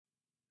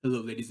Hello,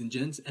 ladies and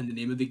gents, and the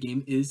name of the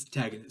game is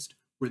Tagonist,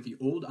 where the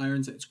Old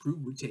Ironsides crew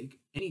would take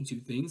any two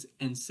things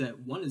and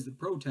set one as the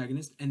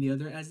protagonist and the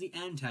other as the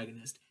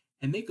antagonist,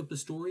 and make up a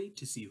story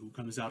to see who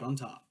comes out on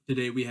top.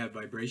 Today we have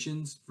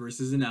Vibrations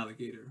versus an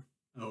alligator.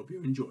 I hope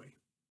you enjoy.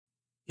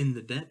 In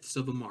the depths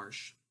of a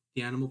marsh,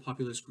 the animal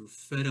populace grew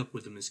fed up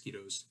with the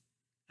mosquitoes.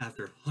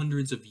 After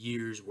hundreds of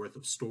years worth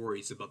of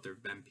stories about their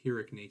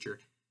vampiric nature,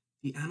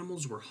 the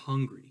animals were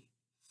hungry,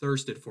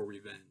 thirsted for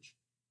revenge.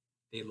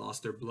 They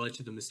lost their blood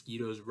to the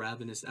mosquitoes'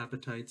 ravenous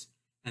appetites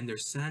and their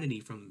sanity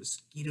from the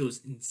mosquitoes'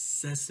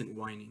 incessant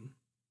whining.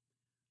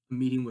 A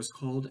meeting was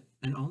called,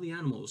 and all the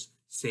animals,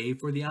 save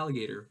for the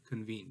alligator,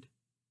 convened.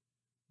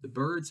 The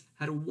birds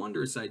had a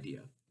wondrous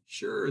idea.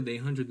 Sure, they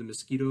hunted the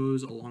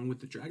mosquitoes along with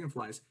the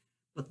dragonflies,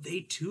 but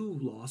they too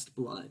lost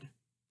blood.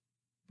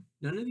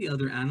 None of the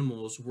other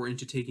animals were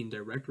into taking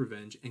direct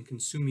revenge and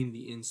consuming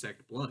the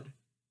insect blood.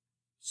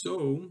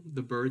 So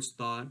the birds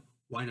thought,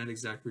 why not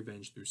exact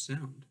revenge through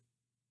sound?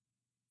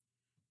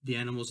 The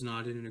animals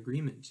nodded in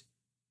agreement.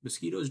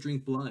 Mosquitoes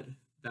drink blood.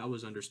 That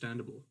was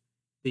understandable.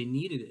 They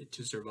needed it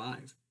to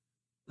survive.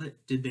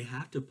 But did they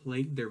have to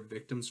plague their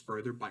victims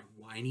further by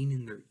whining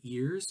in their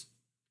ears?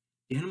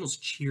 The animals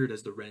cheered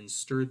as the wren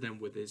stirred them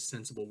with his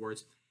sensible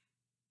words.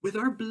 With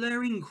our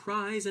blaring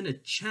cries and a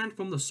chant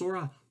from the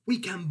Sora, we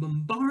can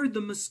bombard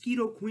the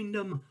mosquito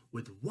queendom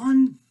with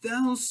one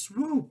fell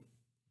swoop.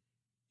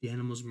 The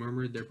animals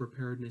murmured their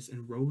preparedness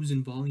and rose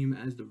in volume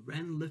as the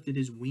wren lifted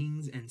his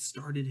wings and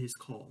started his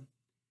call.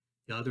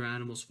 The other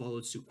animals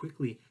followed suit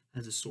quickly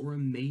as the Sora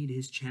made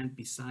his chant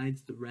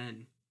besides the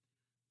wren.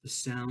 The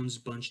sounds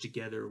bunched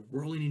together,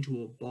 whirling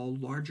into a ball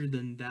larger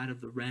than that of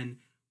the wren.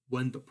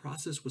 When the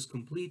process was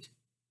complete,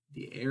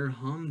 the air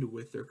hummed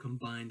with their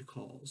combined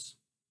calls.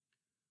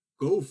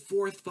 Go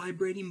forth,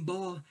 vibrating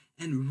ball,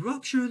 and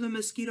rupture the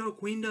mosquito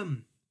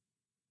queendom!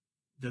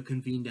 The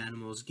convened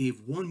animals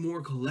gave one more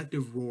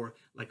collective roar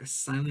like a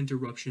silent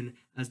eruption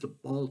as the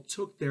ball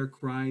took their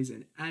cries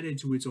and added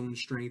to its own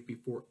strength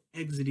before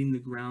exiting the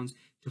grounds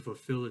to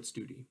fulfill its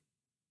duty.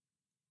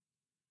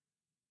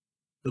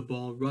 The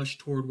ball rushed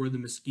toward where the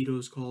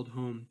mosquitoes called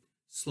home,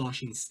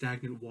 sloshing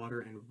stagnant water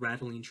and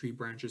rattling tree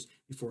branches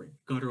before a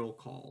guttural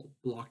call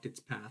blocked its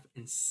path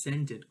and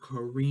sent it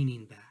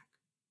careening back.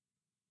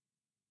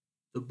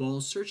 The ball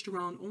searched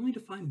around only to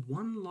find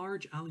one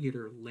large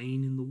alligator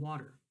laying in the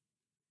water.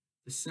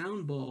 The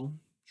sound ball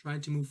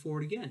tried to move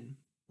forward again,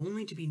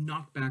 only to be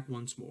knocked back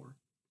once more.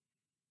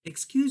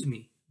 Excuse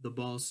me, the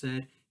ball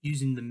said,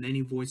 using the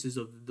many voices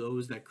of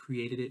those that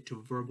created it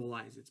to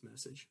verbalize its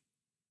message.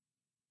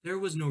 There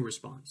was no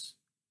response,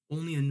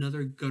 only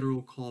another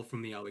guttural call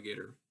from the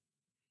alligator.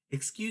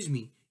 Excuse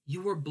me,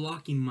 you are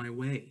blocking my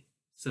way,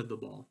 said the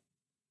ball.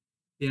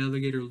 The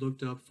alligator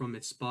looked up from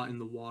its spot in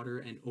the water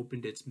and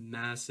opened its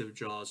massive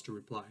jaws to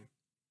reply.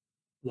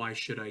 Why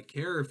should I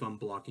care if I'm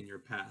blocking your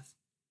path?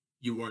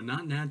 You are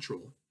not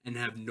natural and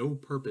have no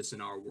purpose in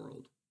our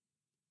world.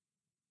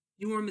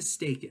 You are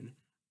mistaken.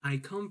 I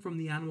come from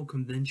the animal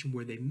convention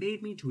where they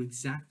made me to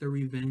exact their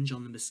revenge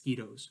on the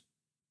mosquitoes.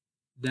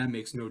 That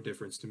makes no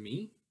difference to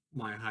me.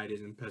 My hide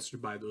isn't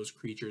pestered by those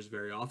creatures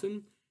very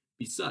often.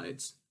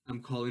 Besides,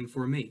 I'm calling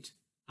for a mate.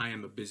 I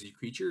am a busy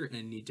creature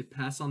and need to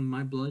pass on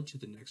my blood to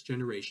the next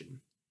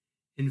generation.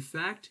 In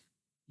fact,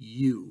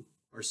 you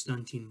are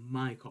stunting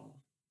my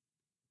call.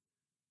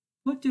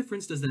 What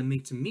difference does that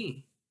make to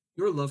me?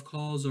 Your love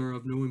calls are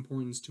of no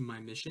importance to my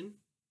mission.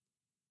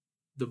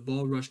 The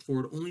ball rushed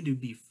forward only to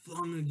be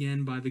flung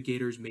again by the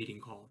gator's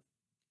mating call.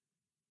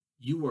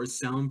 You are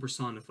sound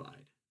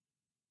personified.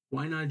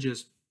 Why not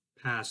just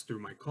pass through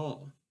my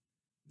call?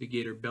 The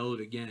gator bellowed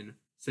again,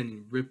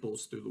 sending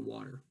ripples through the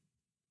water.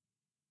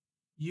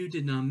 You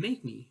did not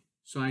make me,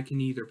 so I can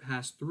neither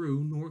pass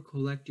through nor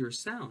collect your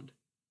sound.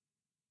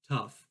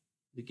 Tough,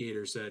 the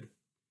gator said.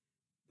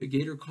 The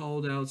gator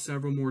called out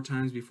several more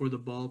times before the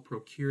ball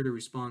procured a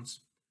response.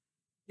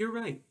 You're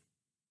right.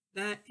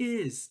 That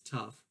is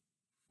tough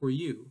for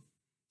you.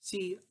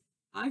 See,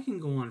 I can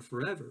go on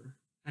forever.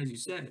 As you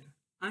said,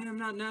 I am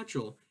not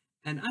natural,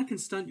 and I can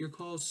stunt your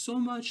calls so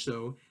much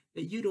so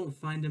that you don't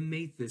find a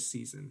mate this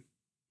season.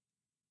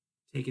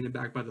 Taken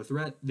aback by the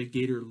threat, the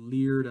gator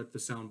leered at the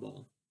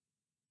soundball.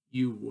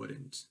 You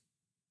wouldn't.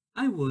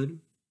 I would.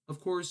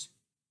 Of course,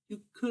 you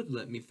could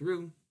let me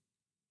through.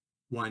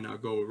 Why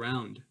not go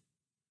around?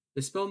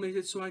 The spell makes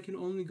it so I can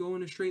only go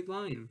in a straight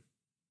line.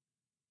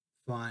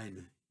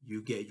 Fine,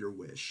 you get your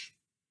wish.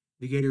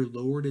 The gator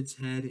lowered its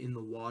head in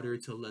the water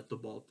to let the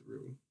ball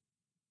through.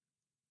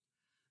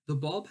 The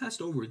ball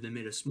passed over, then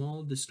made a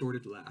small,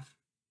 distorted laugh.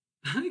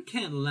 I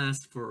can't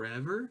last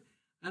forever.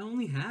 I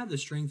only have the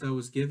strength I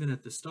was given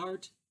at the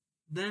start.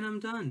 Then I'm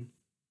done.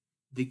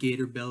 The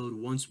gator bellowed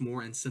once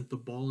more and sent the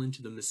ball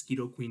into the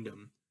mosquito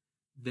queendom.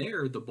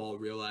 There, the ball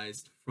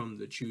realized, from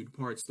the chewed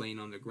parts laying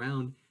on the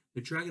ground,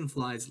 the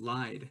dragonflies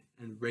lied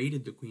and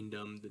raided the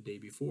queendom the day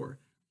before,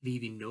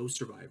 leaving no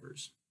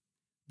survivors.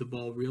 The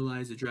ball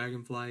realized the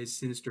dragonfly's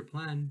sinister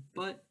plan,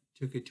 but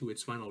took it to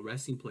its final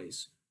resting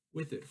place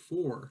with it,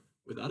 for,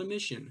 without a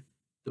mission,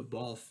 the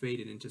ball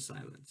faded into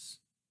silence.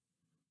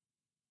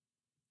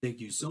 Thank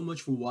you so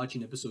much for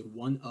watching episode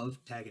 1 of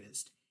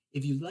Tagonist.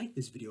 If you like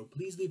this video,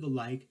 please leave a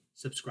like,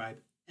 subscribe,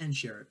 and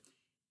share it.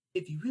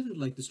 If you really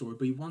like the story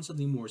but you want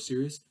something more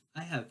serious,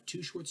 I have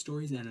 2 short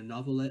stories and a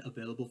novelette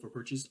available for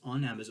purchase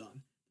on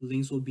Amazon. The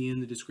links will be in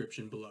the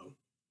description below.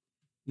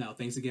 Now,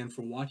 thanks again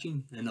for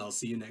watching, and I'll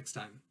see you next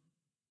time.